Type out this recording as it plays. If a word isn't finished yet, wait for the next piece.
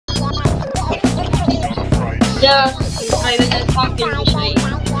Ja tutaj będę funkin dzisiaj.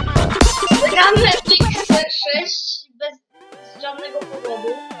 Gramy w Fix 6 bez żadnego powodu.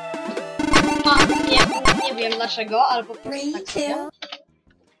 No, nie wiem dlaczego, ale po prostu tak sobie.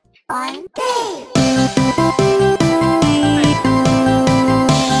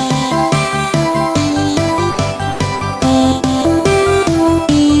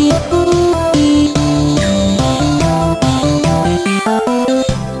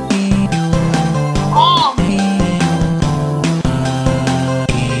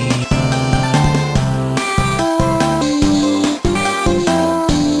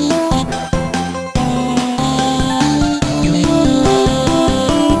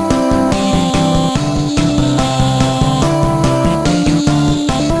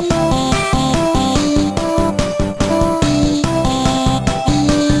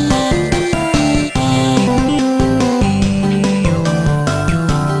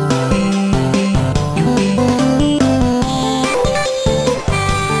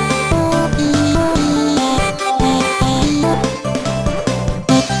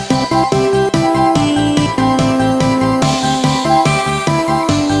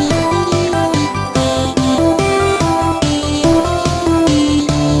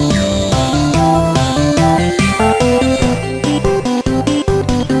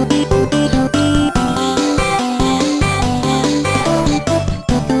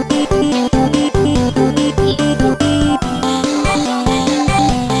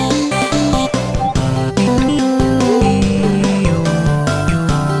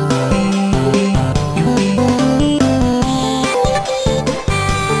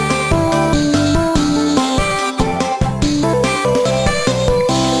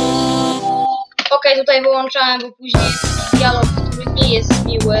 Okej, tutaj wyłączałem, bo później jest taki dialog, który nie jest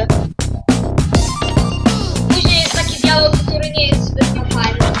miły. Później jest taki dialog, który nie jest zbytnio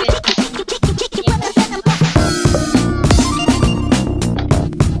fajny, więc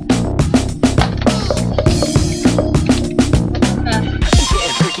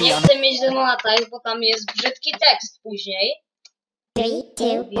nie chcę mieć demonetize, bo tam jest brzydki tekst później. 3,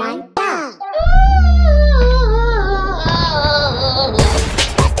 2, 1, go!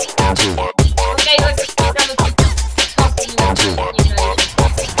 Okej, tak już programy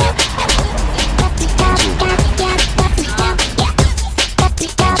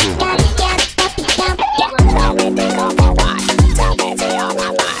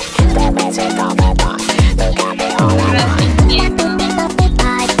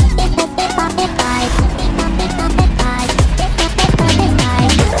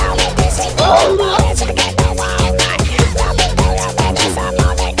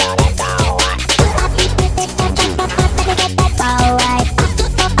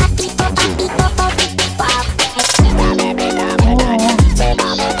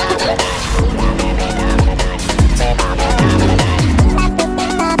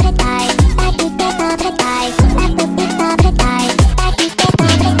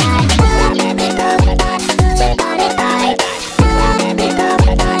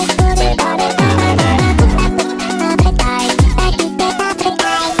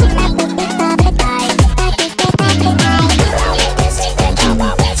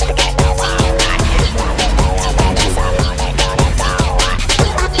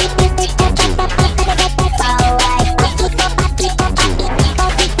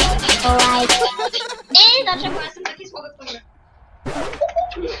dlaczego ja jestem taki słaby w tą grę?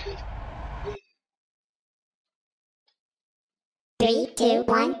 Three, two,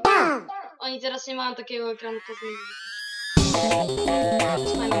 one, go! Oni teraz nie mają takiego ekranu, to zmieni.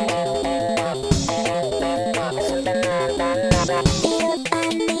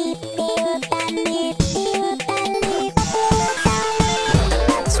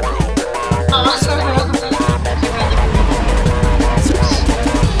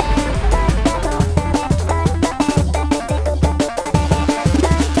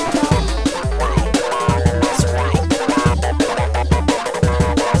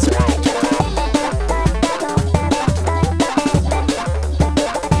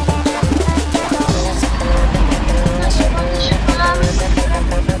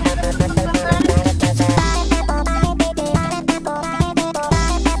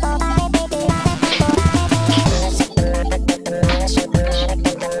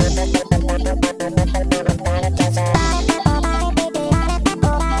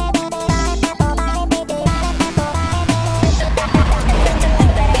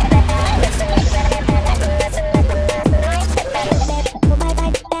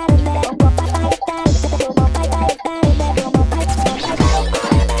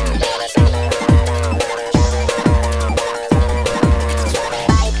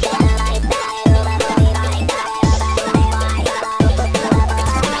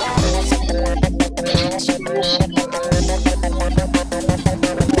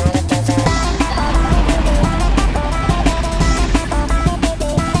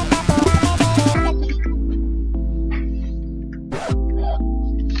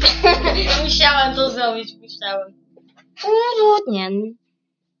 już myślałem. Ududnien.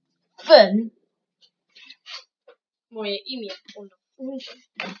 Fyn. Moje imię.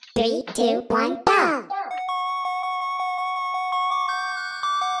 3, 2, 1, go!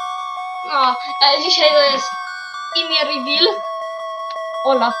 No, dzisiaj to jest imię reveal.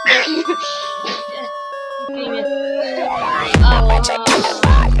 Ola. Imię. Bardzo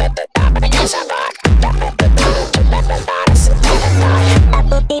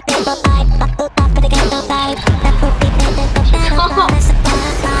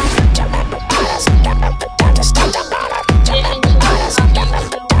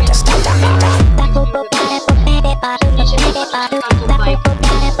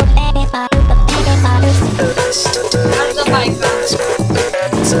bajka.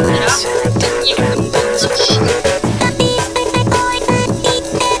 Teraz nie chcę mówić.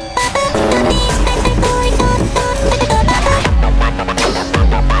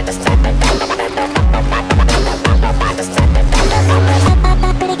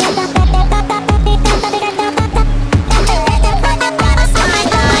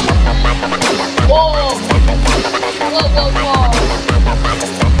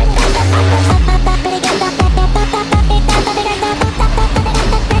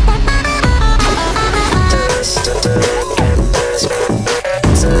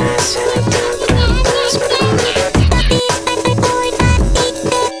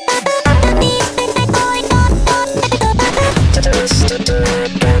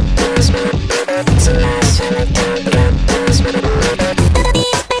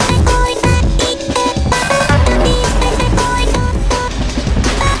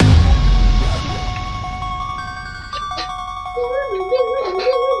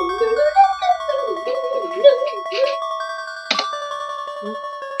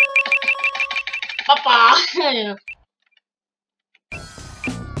 Papa!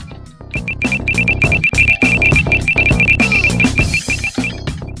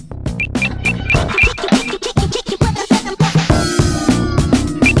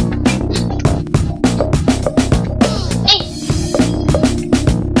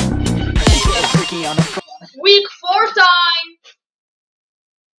 Week 4 time!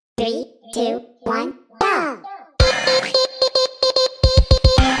 3, 2, 1, go!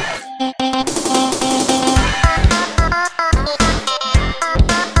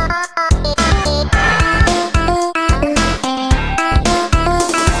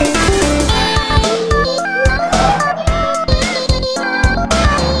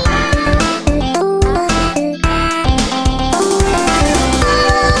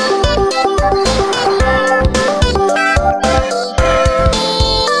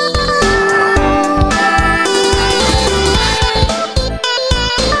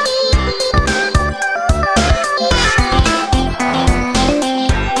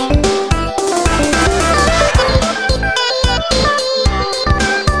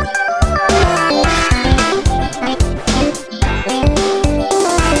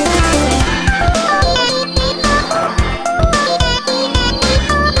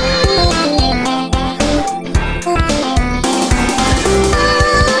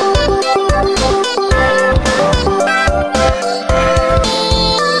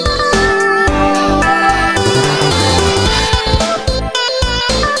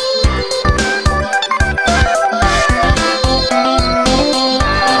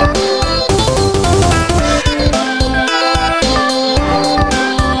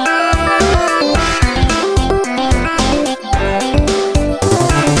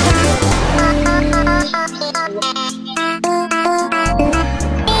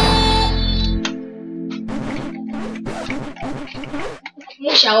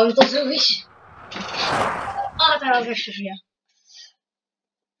 Musiałem to zrobić. A teraz jeszcze żyję.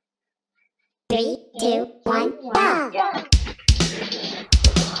 3, 2, 1, go!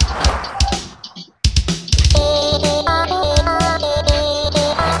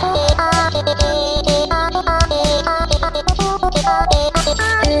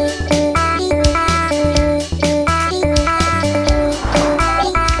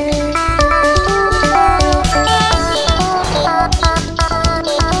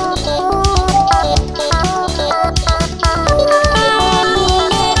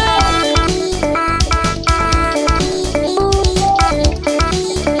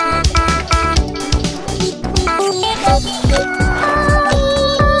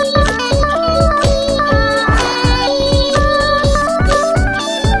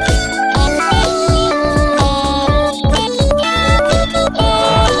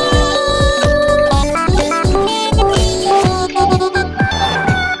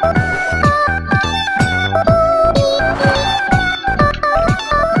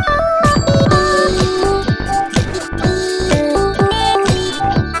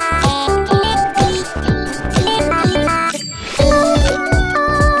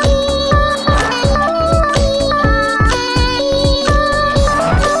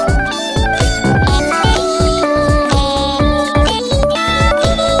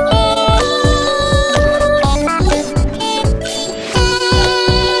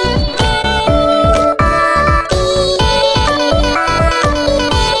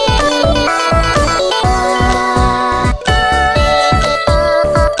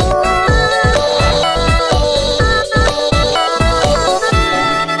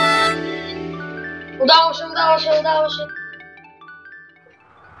 Udało się, udało się, udało się.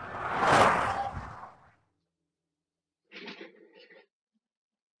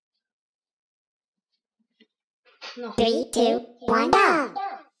 No. 3, 2, 1, go!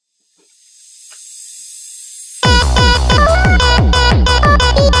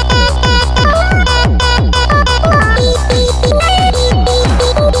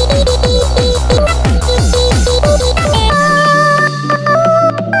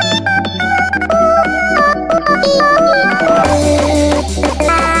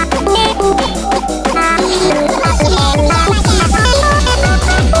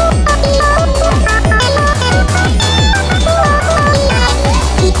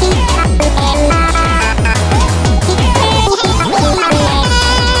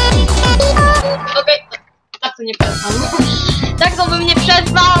 Okej, tak to nie przespał. Tak to bym nie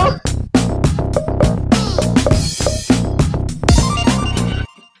przespał.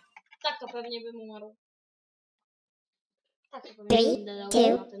 Tak to pewnie bym umarł. Tak to pewnie 3, bym dodał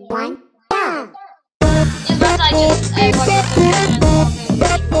 2, na ten. 1, go! Nie zwracajcie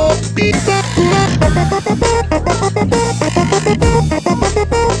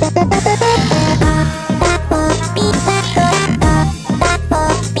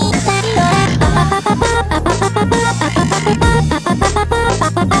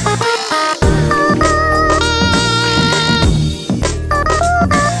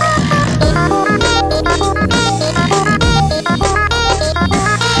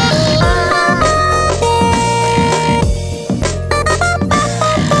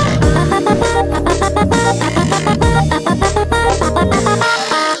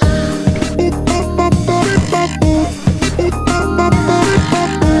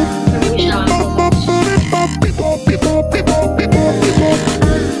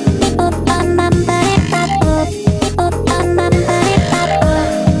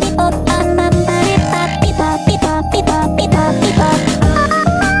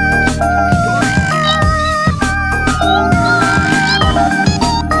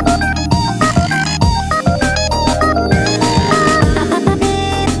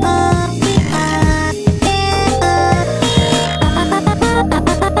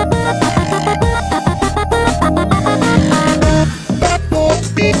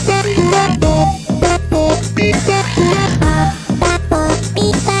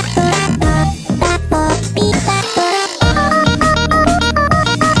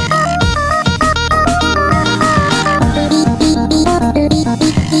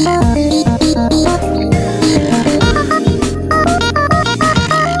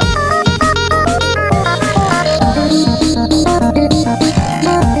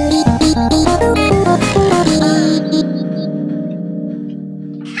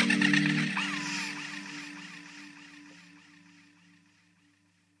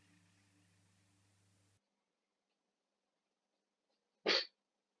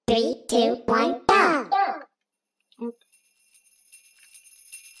Three, two, one, go!